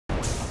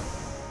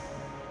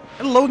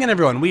Hello again,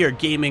 everyone. We are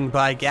Gaming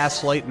by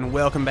Gaslight, and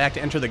welcome back to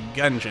Enter the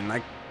Gungeon.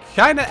 I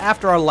kinda,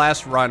 after our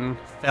last run,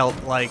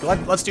 felt like,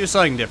 let's do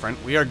something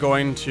different. We are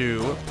going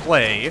to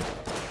play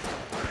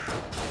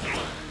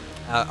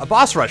a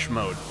boss rush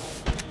mode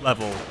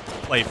level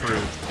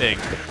playthrough thing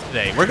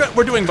today.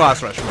 We're doing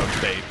boss rush mode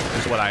today,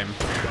 is what I'm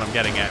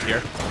getting at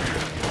here.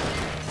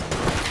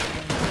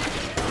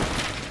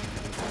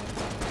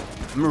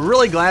 I'm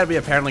really glad we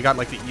apparently got,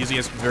 like, the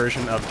easiest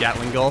version of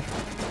Gatling Gun.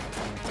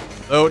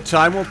 Though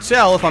time will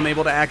tell if I'm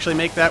able to actually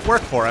make that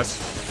work for us.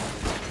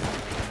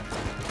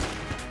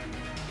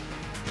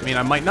 I mean,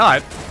 I might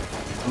not.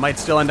 I might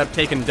still end up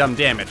taking dumb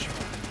damage.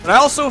 But I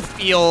also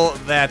feel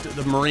that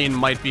the Marine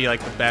might be,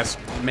 like, the best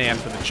man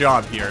for the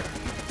job here.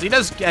 He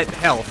does get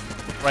health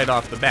right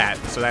off the bat,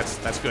 so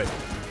that's good.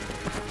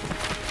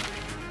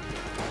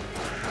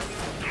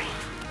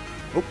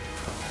 Oop.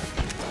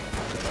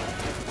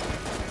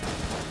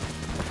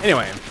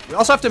 Anyway, we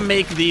also have to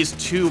make these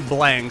two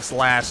blanks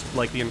last,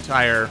 like, the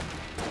entire...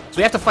 So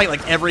we have to fight,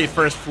 like, every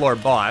first floor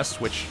boss,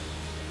 which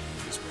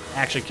is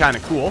actually kind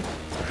of cool.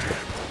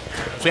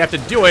 So we have to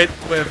do it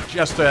with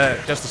just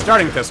a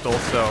starting pistol,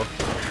 so...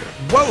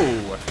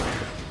 Whoa!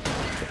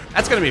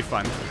 That's gonna be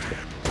fun.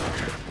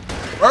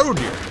 Oh,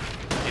 dear.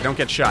 Okay, don't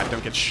get shot,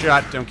 don't get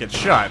shot, don't get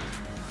shot.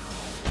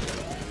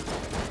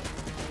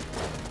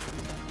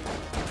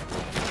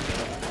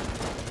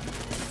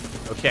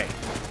 Okay.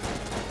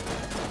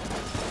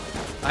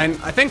 And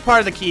I think part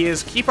of the key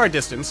is keep our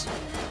distance.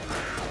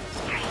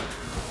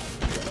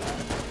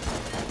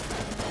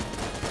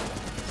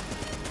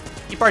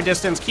 Keep our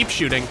distance, keep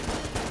shooting.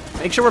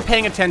 Make sure we're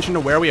paying attention to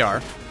where we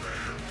are.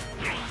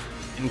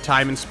 In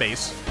time and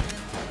space.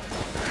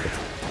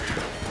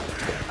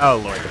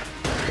 Oh, Lord.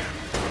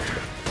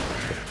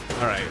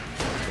 Alright.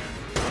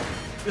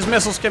 These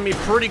missiles can be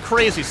pretty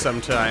crazy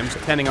sometimes,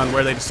 depending on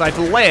where they decide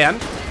to land.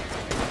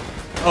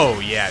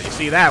 Oh, yeah, you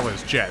see, that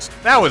was just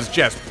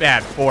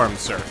bad form,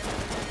 sir.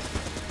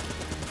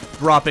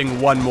 Dropping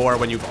one more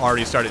when you've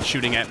already started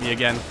shooting at me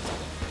again.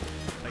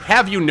 Like,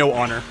 have you no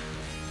honor?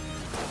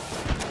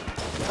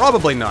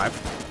 Probably not.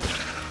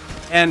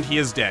 And he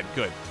is dead.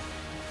 Good.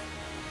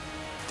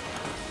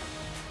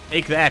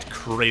 Take that,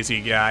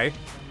 crazy guy.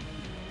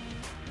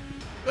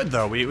 Good,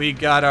 though. We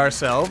got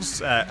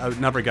ourselves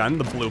another gun,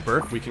 the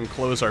Blooper. We can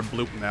close our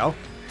bloop now.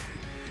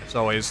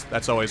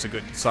 That's always a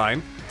good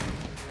sign.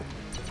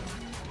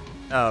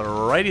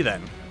 Alrighty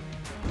then.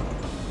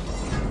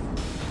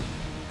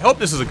 I hope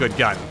this is a good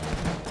gun.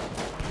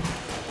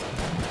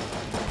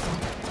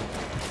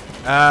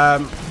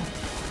 I'm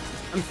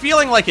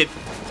feeling like it...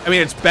 I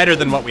mean, it's better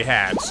than what we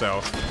had,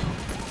 so...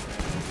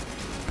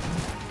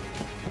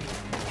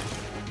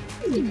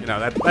 You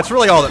know, that's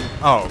really all that...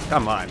 Oh,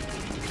 come on.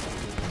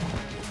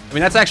 I mean,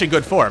 that's actually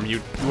good form.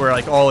 You were,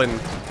 like, all in...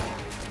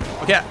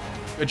 Okay,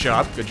 good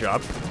job, good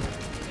job.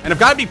 And I've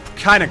got to be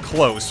kind of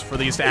close for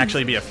these to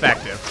actually be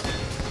effective.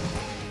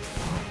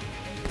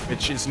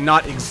 Which is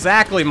not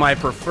exactly my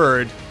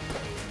preferred...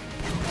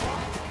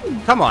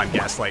 Come on,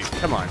 Gaslight,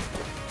 come on.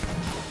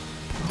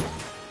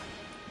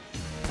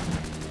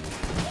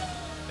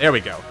 There we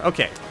go.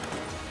 Okay.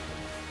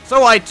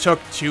 So I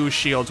took 2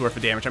 shields worth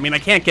of damage. I mean, I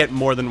can't get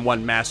more than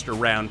 1 master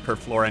round per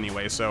floor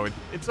anyway, so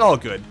it's all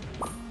good.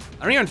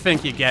 I don't even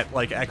think you get,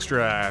 like,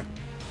 extra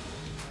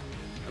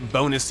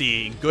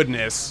bonusy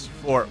goodness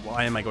for...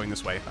 Why am I going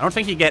this way? I don't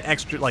think you get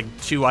extra, like,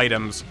 2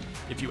 items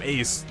if you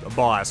ace a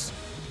boss.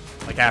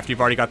 Like, after you've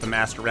already got the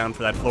master round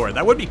for that floor.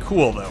 That would be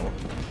cool, though.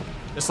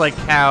 Just like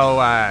how,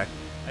 I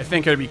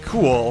think it would be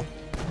cool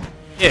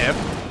if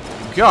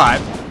you got...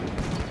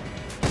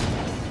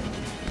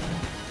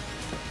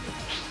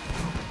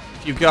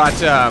 You got,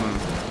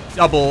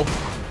 double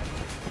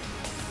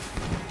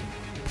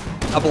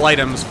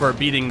items for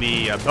beating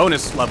the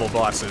bonus level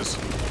bosses.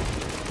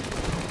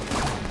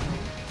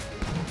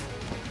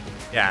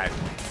 Yeah,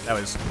 that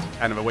was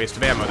kind of a waste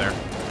of ammo there.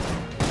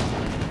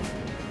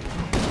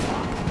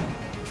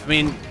 I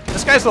mean,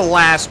 this guy's the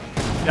last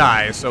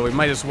guy, so we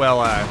might as well,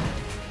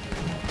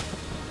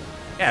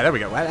 Yeah, there we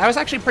go. That was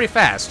actually pretty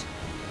fast.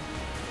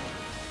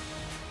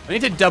 I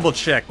need to double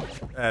check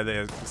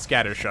the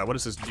scatter shot. What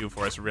does this do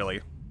for us,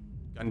 really?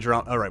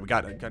 Alright, we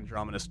got a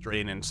Gundrominous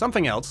Drain and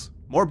something else.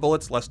 More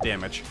bullets, less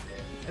damage.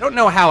 I don't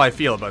know how I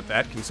feel about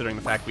that, considering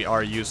the fact we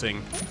are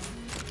using...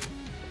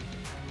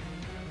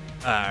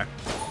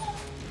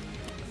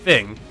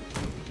 thing.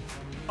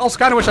 I also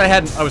kind of wish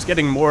I was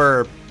getting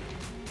more...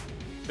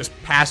 just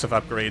passive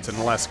upgrades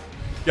and less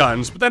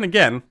guns, but then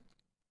again...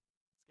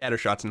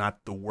 Scattershot's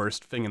not the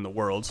worst thing in the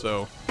world,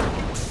 so...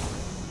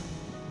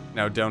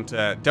 No, don't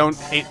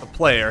hate the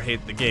player,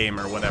 hate the game,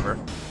 or whatever.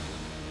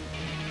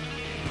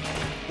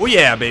 Oh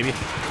yeah, baby.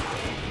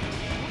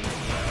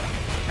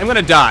 I'm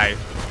gonna die.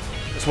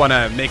 Just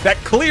wanna make that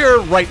clear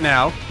right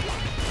now.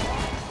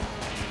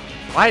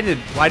 Why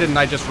didn't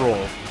I just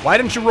roll? Why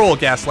didn't you roll,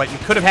 Gaslight? You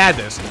could have had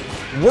this.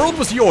 The world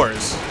was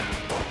yours.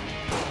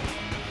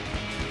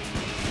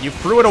 You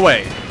threw it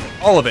away.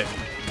 All of it.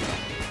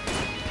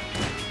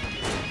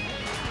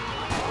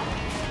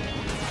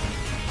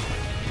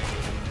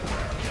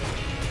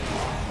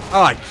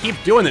 Oh, I keep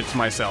doing it to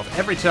myself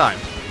every time.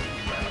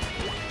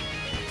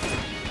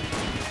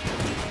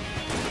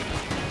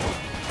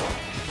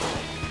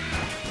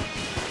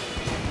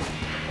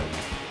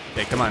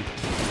 Okay, come on.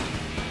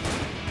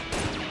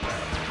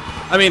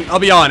 I mean, I'll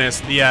be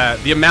honest.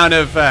 The amount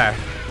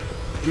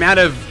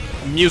of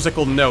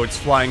musical notes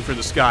flying through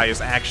the sky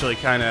is actually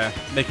kind of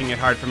making it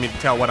hard for me to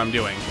tell what I'm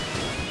doing.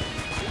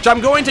 Which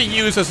I'm going to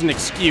use as an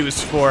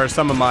excuse for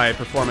some of my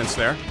performance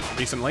there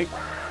recently.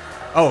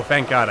 Oh,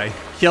 thank God, I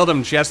killed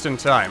him just in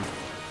time.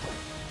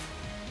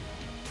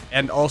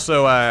 And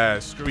also,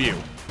 screw you.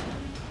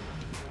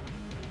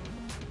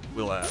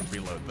 We'll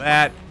reload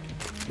that.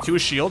 2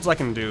 shields I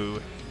can do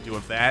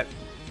with that.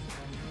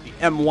 The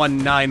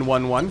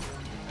M1911,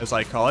 as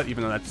I call it,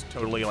 even though that's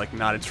totally like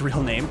not its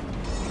real name.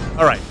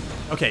 All right,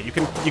 okay, you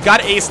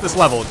gotta ace this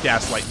level with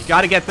Gaslight. You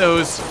gotta get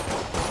the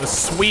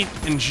sweet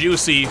and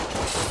juicy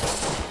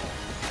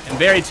and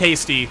very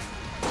tasty,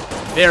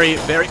 very.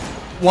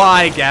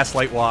 Why,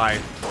 Gaslight? Why?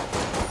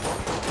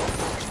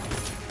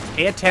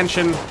 Pay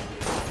attention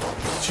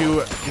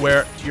to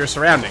your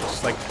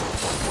surroundings. Like,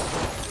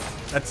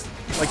 that's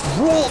like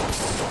rule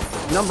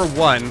number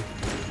 1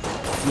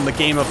 in the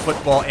game of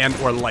football and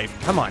or life.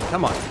 Come on,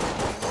 come on.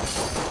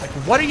 Like,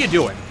 what are you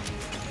doing?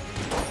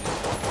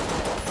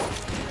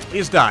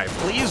 Please die.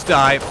 Please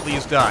die.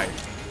 Please die.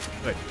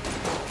 Good.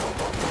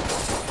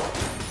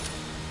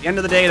 At the end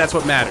of the day, that's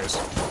what matters.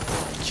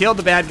 Killed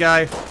the bad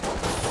guy.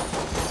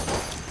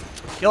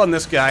 Killing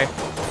this guy.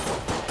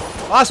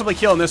 Possibly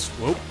killing this.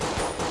 Whoop.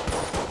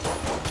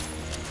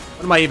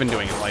 What am I even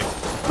doing in life?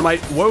 What am I?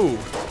 Whoa.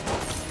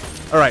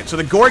 Alright, so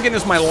the Gorgon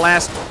is my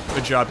last.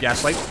 Good job,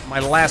 Gaslight. My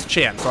last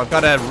chance. So I've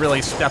got to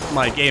really step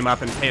my game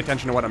up and pay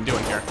attention to what I'm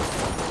doing here.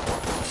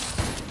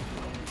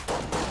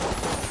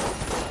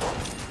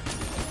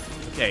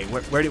 Okay,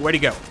 where'd he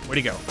go? Where'd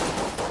he go?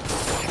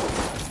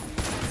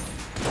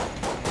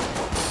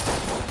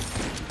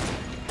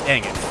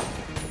 Dang it.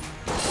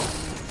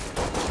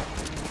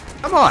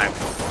 Come on!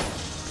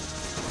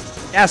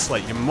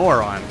 Gaslight, you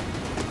moron.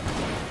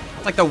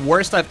 It's like the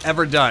worst I've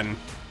ever done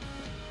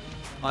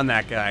on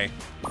that guy.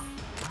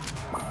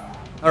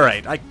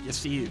 Alright, you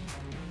see,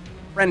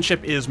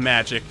 friendship is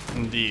magic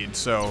indeed,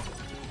 so...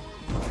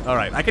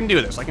 Alright, I can do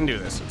this, I can do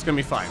this. It's gonna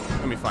be fine, it's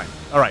gonna be fine.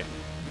 Alright.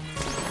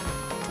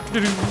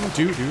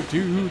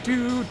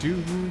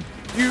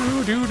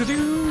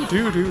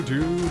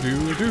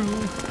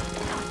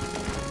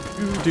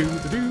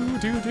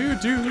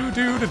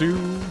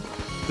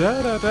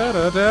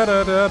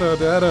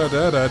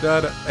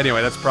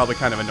 Anyway, that's probably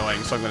kind of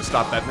annoying, so I'm gonna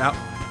stop that now.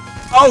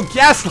 Oh,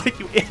 Gaslight,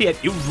 you idiot!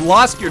 You've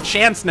lost your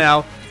chance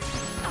now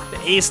to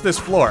ace this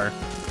floor.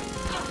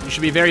 You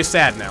should be very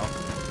sad now.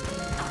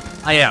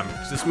 I am,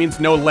 because this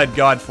means no lead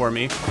god for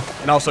me,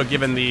 and also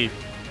given the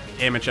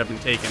damage I've been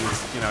taking,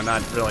 it's, you know,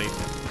 not really.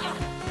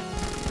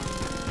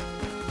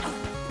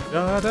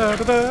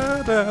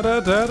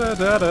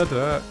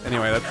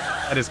 Anyway,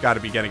 that has got to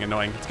be getting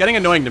annoying. It's getting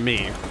annoying to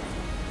me.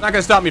 It's not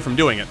gonna stop me from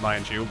doing it,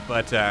 mind you,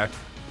 but it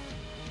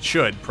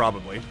should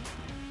probably.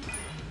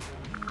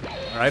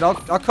 All right, I'll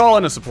call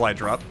in a supply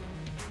drop,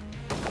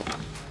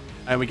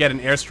 and we get an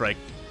airstrike.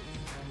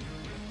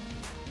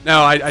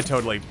 No, I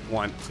totally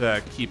want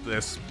to keep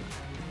this.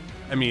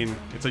 I mean,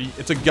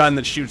 it's a gun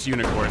that shoots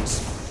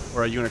unicorns,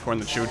 or a unicorn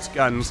that shoots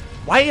guns.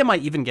 Why am I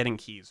even getting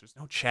keys? There's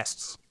no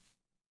chests.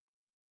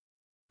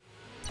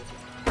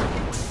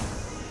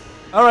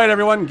 All right,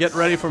 everyone, get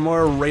ready for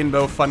more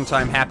rainbow fun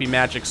time, happy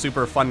magic,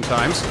 super fun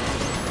times.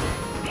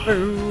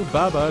 Ooh,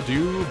 ba ba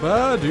doo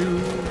ba doo,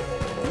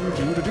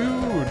 doo doo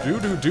doo doo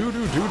doo doo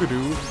doo doo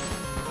doo.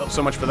 Oh,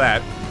 so much for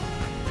that.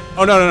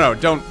 Oh no,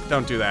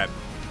 don't do that.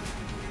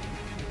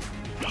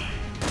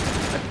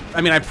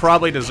 I mean, I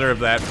probably deserve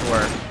that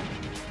for.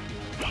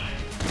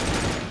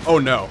 Oh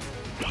no.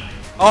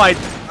 Oh,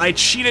 I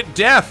cheated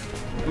death.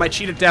 By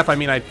cheated death, I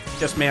mean I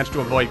just managed to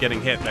avoid getting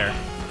hit there.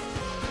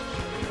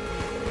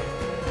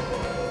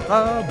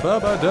 Ba ba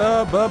ba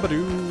da ba ba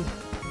doo.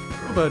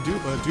 Ba doo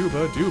ba doo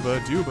ba doo ba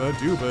doo ba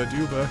doo ba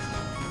doo ba.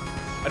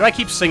 Why do I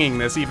keep singing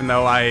this even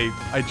though I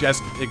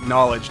just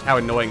acknowledged how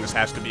annoying this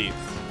has to be?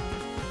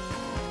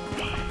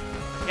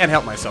 Can't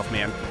help myself,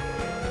 man.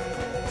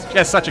 It's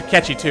just such a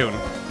catchy tune.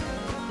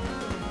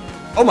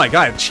 Oh my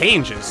god, it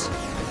changes.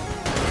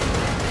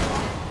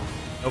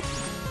 Nope.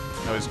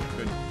 That was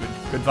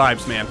good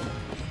vibes, man.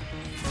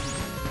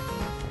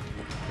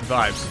 Good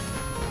vibes.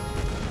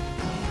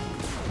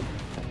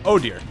 Oh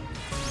dear.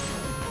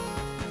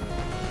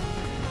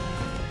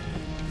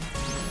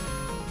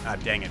 Ah,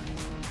 dang it.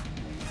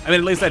 I mean,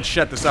 at least I'd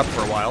shut this up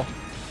for a while.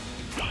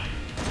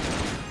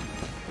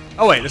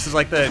 Oh wait, this is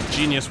like the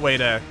genius way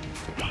to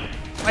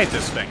fight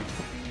this thing.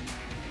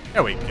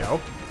 There we go.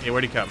 Okay,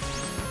 where'd he come?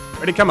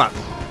 Where'd he come up?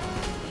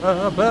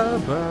 Oh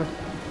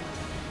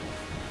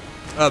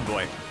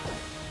boy.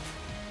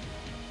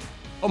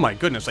 Oh my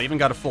goodness, I even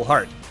got a full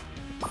heart.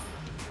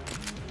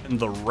 And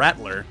the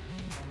Rattler.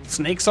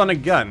 Snakes on a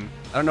gun.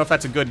 I don't know if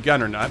that's a good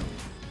gun or not.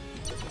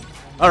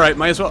 Alright,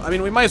 might as well, I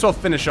mean, we might as well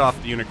finish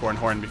off the unicorn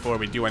horn before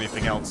we do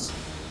anything else.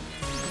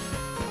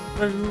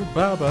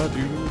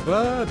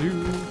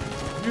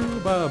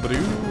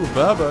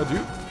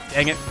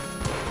 Dang it.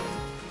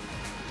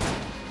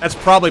 That's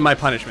probably my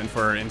punishment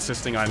for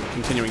insisting on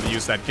continuing to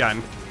use that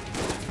gun.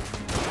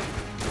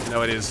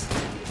 No, it is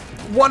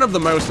one of the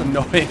most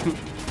annoying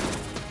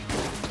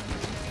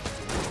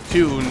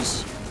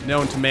tunes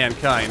known to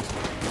mankind.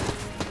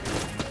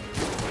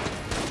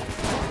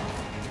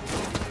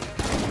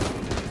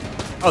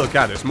 Oh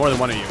god, there's more than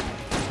one of you.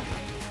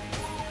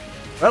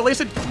 Well, at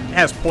least it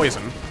has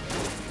poison.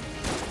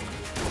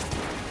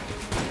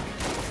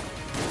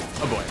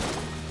 Oh boy.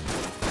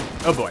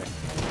 Oh boy.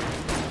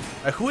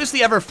 Who is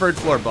the ever third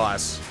floor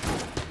boss?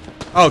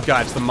 Oh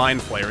god, it's the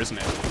Mind Flayer, isn't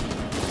it?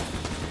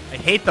 I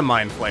hate the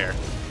Mind Flayer.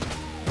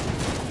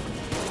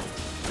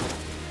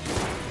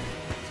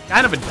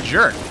 Kind of a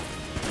jerk.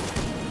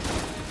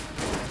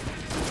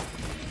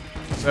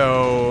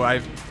 So,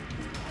 I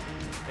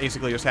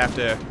basically just have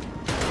to... I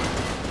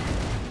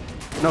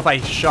don't know if I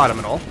shot him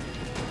at all.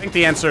 I think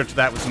the answer to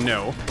that was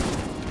no.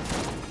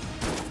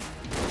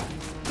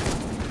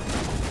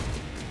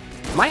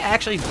 Am I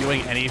actually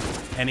doing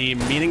any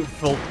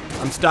meaningful...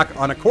 I'm stuck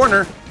on a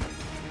corner.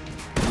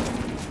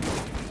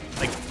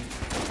 Like,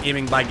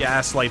 Gaming by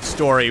Gaslight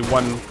story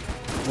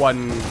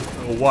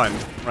 101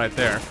 right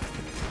there.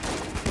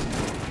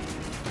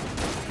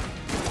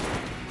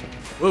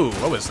 Ooh,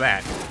 what was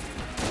that?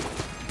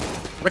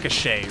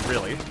 Ricochet,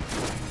 really.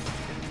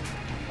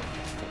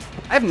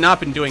 I have not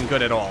been doing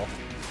good at all.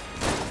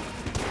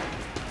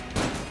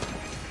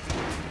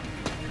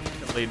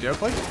 Lead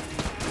Jokley.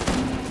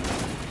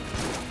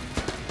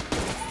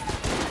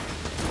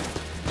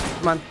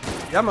 Come on.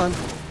 Come on.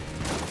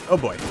 Oh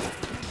boy.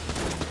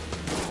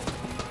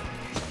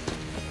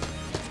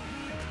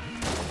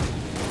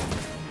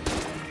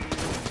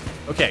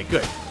 Okay,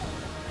 good.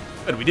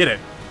 Good, we did it.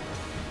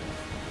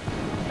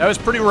 That was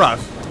pretty rough.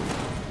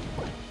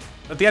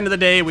 At the end of the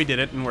day, we did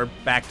it, and we're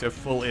back to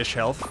full-ish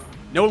health.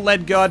 No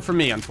lead god for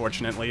me,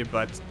 unfortunately,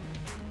 but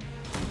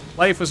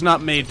life was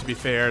not made to be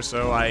fair,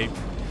 so I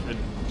should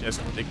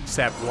just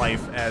accept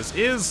life as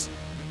is.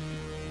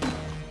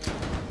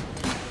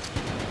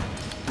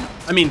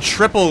 I mean,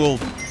 triple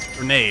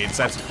grenades,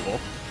 that's cool.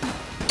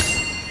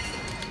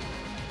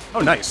 Oh,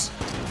 nice.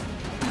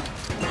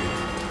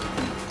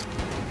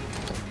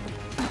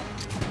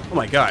 Oh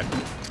my god.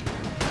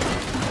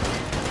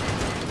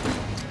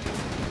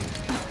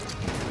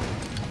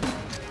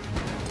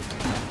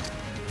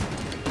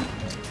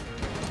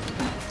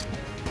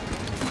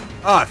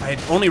 Ah, if I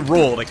had only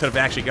rolled, I could have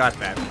actually got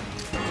that.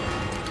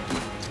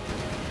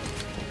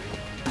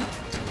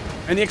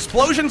 And the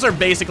explosions are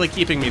basically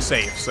keeping me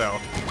safe, so...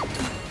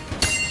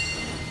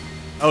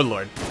 Oh,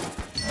 Lord.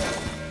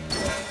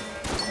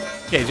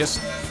 Okay,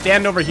 just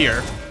stand over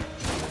here.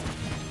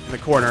 In the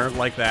corner,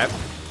 like that.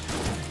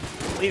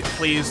 Please,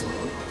 please.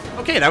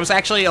 Okay, that was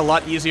actually a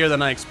lot easier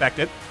than I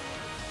expected.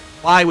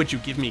 Why would you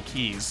give me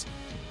keys?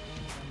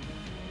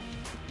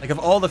 Like, of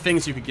all the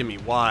things you could give me,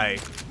 why?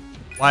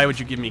 Why would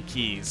you give me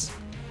keys?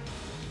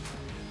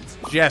 It's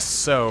just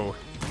so...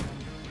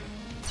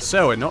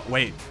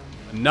 Wait.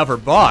 Another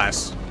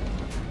boss?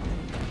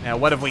 Now,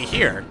 what have we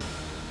here?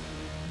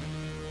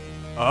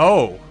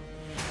 Oh.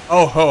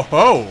 Oh ho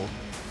ho.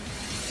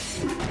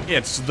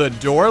 It's the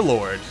Door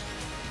Lord.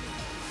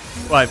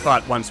 Well, I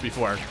thought once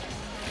before.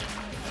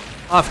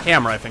 Off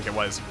camera, I think it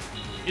was.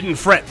 Didn't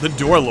fret, the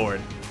Door Lord.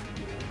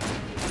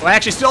 Well, I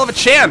actually still have a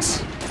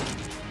chance!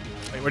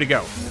 Wait, where'd he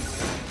go?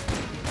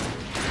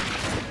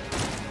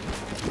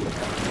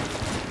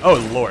 Oh,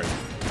 Lord.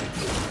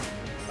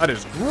 That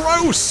is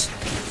gross!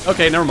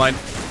 Okay, never mind.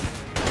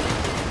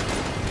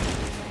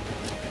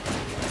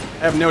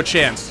 I have no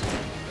chance.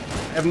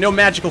 I have no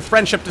magical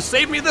friendship to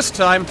save me this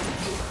time.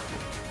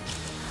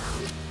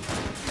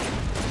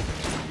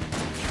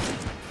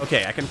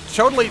 Okay, I can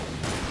totally...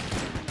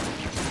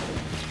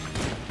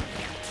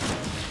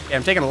 Yeah,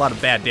 I'm taking a lot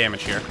of bad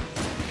damage here.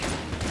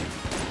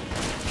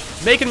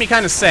 It's making me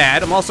kind of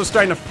sad. I'm also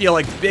starting to feel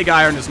like Big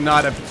Iron is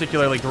not a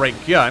particularly great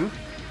gun.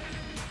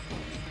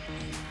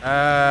 Can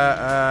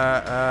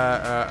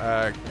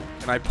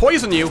I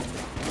poison you?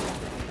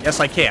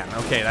 Yes, I can.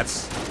 Okay,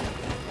 that's...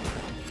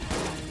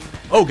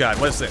 Oh god,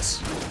 what is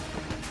this?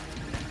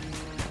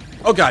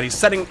 Oh god, he's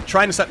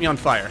trying to set me on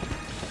fire.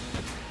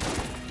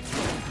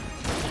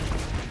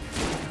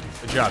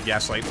 Good job,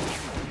 Gaslight.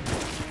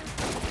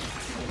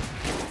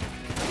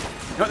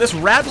 You know, this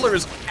Rattler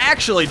is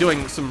actually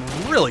doing some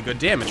really good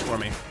damage for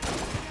me.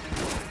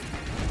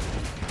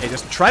 Okay,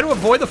 just try to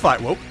avoid the fire.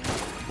 Whoa.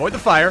 Avoid the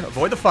fire.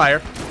 Avoid the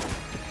fire.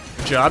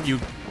 Good job, you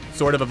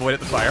sort of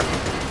avoided the fire.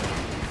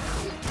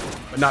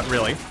 But not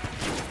really.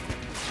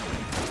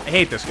 I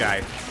hate this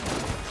guy.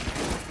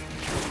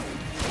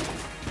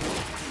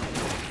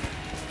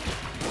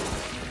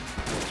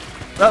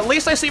 Well, at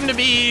least I seem to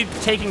be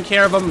taking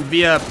care of him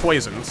via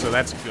poison, so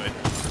that's good.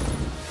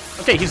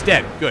 Okay, he's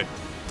dead. Good.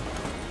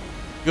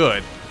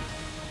 Good.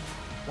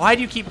 Why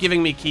do you keep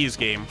giving me keys,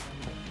 game?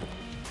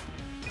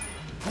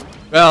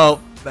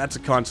 Well, that's a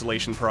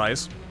consolation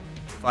prize.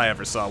 If I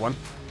ever saw one.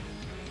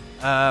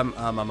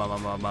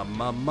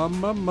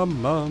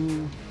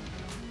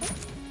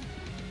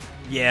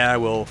 Yeah,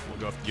 we'll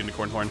go with the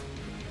unicorn horn.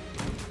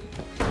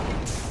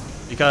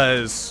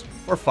 Because,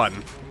 for fun.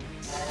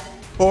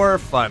 For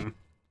fun.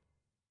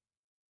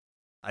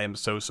 I am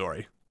so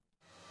sorry.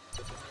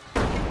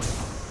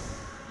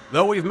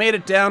 Though we've made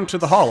it down to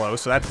the hollow,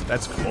 so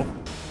that's cool.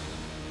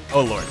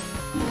 Oh lord.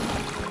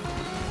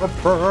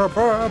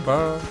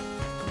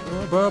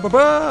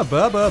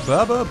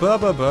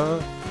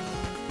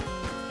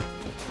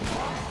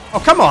 Oh,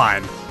 come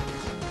on!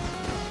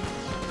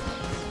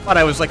 Thought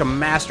I was like a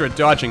master at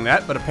dodging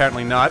that, but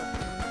apparently not.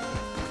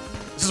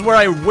 This is where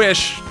I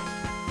wish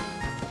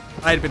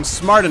I had been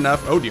smart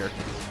enough. Oh dear.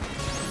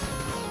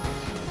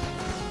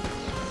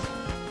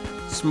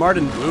 Smart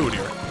and oh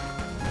dear.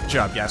 Good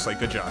job, Gaslight.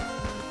 Good job.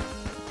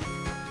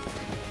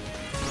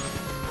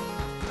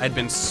 I'd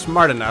been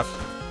smart enough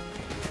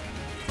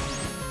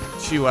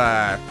to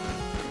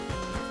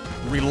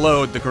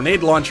reload the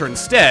grenade launcher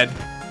instead.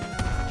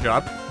 Good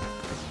job.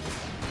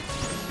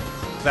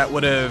 That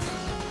would have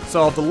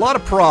solved a lot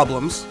of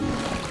problems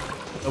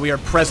that we are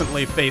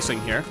presently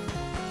facing here.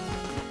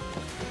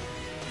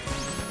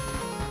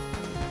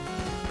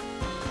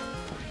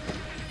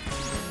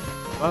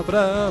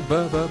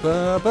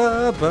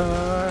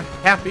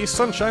 Happy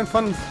sunshine,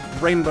 fun,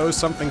 rainbow,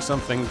 something,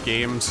 something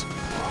games.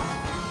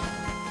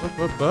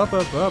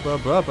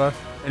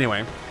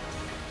 Anyway,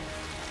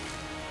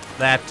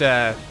 that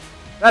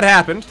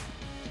happened.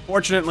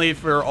 Fortunately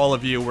for all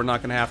of you, we're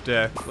not gonna have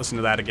to listen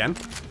to that again,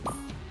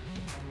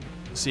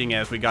 seeing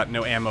as we got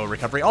no ammo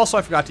recovery. Also,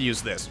 I forgot to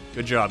use this.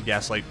 Good job,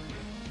 Gaslight.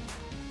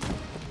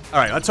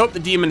 Alright, let's hope the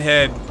demon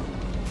head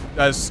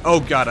does... Oh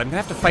god, I'm gonna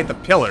have to fight the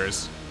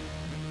pillars.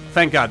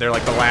 Thank god, they're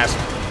like the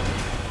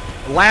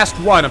last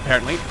one,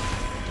 apparently.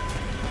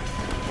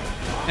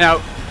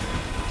 Now,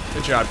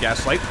 good job,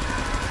 Gaslight.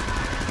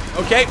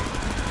 Okay.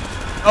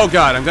 Oh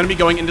god, I'm gonna be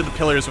going into the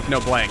pillars with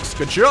no blanks.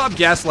 Good job,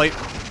 Gaslight.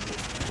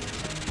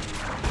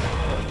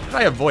 How did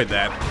I avoid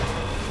that?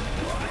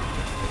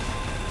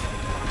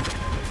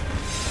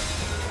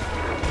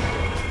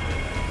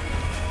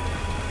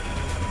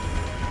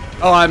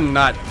 Oh, I'm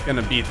not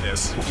gonna beat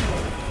this.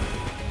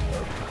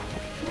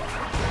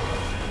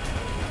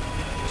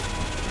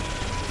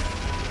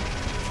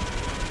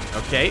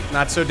 Okay,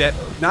 not so dead.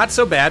 Not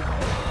so bad.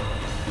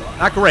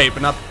 Not great,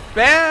 but not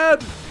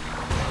bad.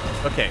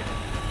 Okay.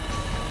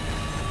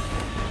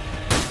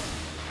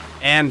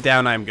 And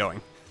down I'm going.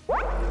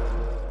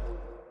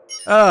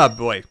 Oh,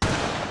 boy.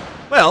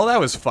 Well, that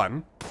was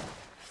fun.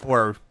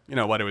 Or, you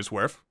know, what it was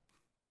worth.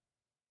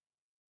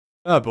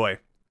 Oh, boy.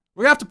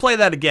 We're gonna have to play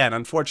that again.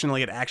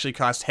 Unfortunately, it actually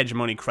costs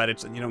hegemony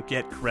credits, and you don't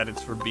get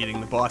credits for beating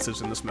the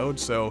bosses in this mode,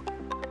 so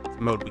it's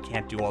a mode we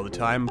can't do all the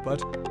time,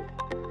 but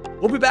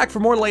we'll be back for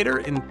more later.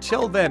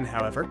 Until then,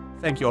 however,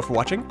 thank you all for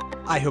watching.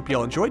 I hope you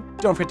all enjoyed.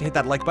 Don't forget to hit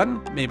that like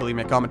button, maybe leave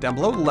me a comment down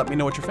below, let me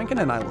know what you're thinking,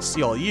 and I will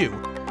see all you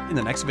in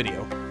the next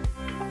video.